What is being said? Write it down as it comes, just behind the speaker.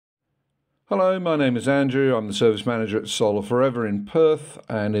Hello, my name is Andrew. I'm the service manager at Solar Forever in Perth,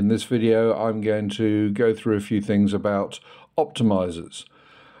 and in this video I'm going to go through a few things about optimizers.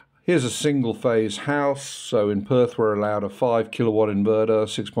 Here's a single phase house. So in Perth we're allowed a 5 kilowatt inverter,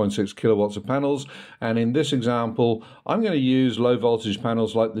 6.6 kilowatts of panels, and in this example I'm going to use low voltage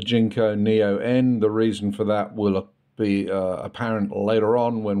panels like the Jinko Neo N. The reason for that will be apparent later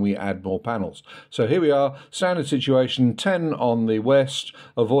on when we add more panels. So here we are, standard situation, 10 on the west,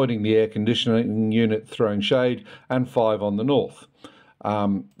 avoiding the air conditioning unit throwing shade, and 5 on the north.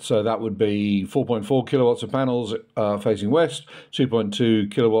 So that would be 4.4 kilowatts of panels facing west,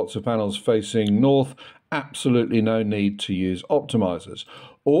 2.2 kilowatts of panels facing north. Absolutely no need to use optimizers.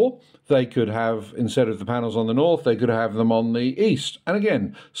 Or they could have, instead of the panels on the north, they could have them on the east. And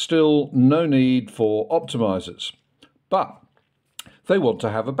again, still no need for optimizers. But they want to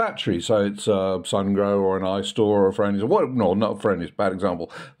have a battery, so it's a SunGrow or an iStore or a Friendly's, no, not a Friendly's, bad example,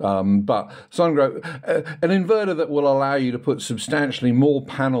 but SunGrow, an inverter that will allow you to put substantially more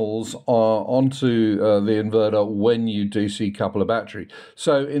panels onto the inverter when you DC couple a battery.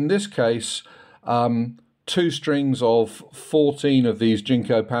 So in this case, 2 strings of 14 of these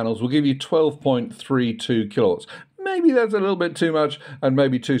Jinko panels will give you 12.32 kilowatts. Maybe that's a little bit too much, and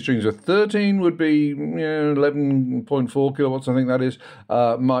maybe 2 strings of 13 would be 11.4 kilowatts, I think that is,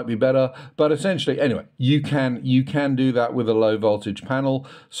 might be better. But essentially, anyway, you can do that with a low voltage panel.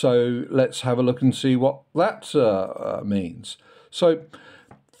 So let's have a look and see what that means. So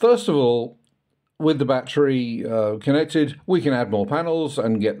first of all, with the battery connected, we can add more panels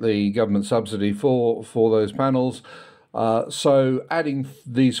and get the government subsidy for those panels. So adding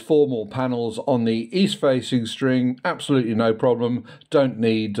these 4 more panels on the east-facing string, absolutely no problem. Don't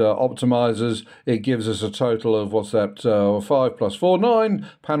need optimizers. It gives us a total of, what's that, 5 plus 4, 9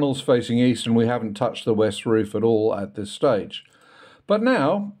 panels facing east, and we haven't touched the west roof at all at this stage. But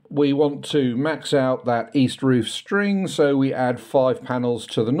now we want to max out that east roof string, so we add 5 panels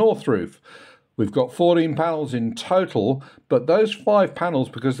to the north roof. We've got 14 panels in total, but those 5 panels,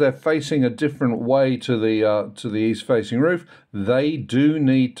 because they're facing a different way to the east-facing roof, they do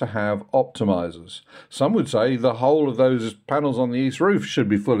need to have optimizers. Some would say the whole of those panels on the east roof should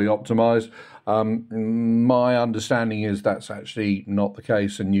be fully optimized. My understanding is that's actually not the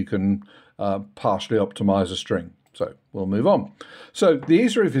case, and you can partially optimize a string. So we'll move on. So the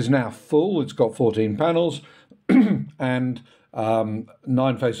east roof is now full. It's got 14 panels and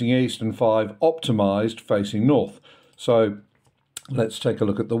 9 facing east and 5 optimized facing north. So let's take a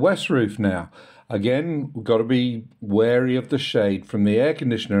look at the west roof now. Again, we've got to be wary of the shade from the air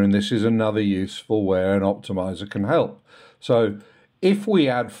conditioner, and this is another useful where an optimizer can help. So if we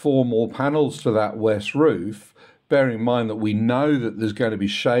add 4 more panels to that west roof, bearing in mind that we know that there's going to be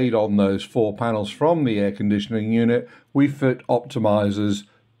shade on those 4 panels from the air conditioning unit, we fit optimizers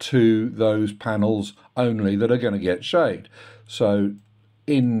to those panels only that are going to get shade. So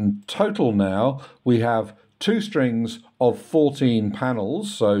in total now we have 2 strings of 14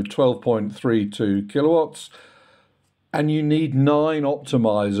 panels, so 12.32 kilowatts, and you need 9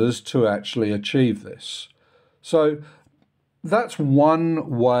 optimizers to actually achieve this. So that's one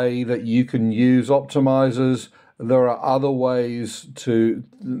way that you can use optimizers. There are other ways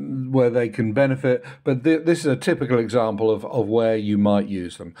where they can benefit, but this is a typical example of where you might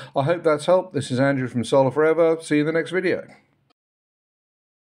use them. I hope that's helped. This is Andrew from Solar Forever. See you in the next video.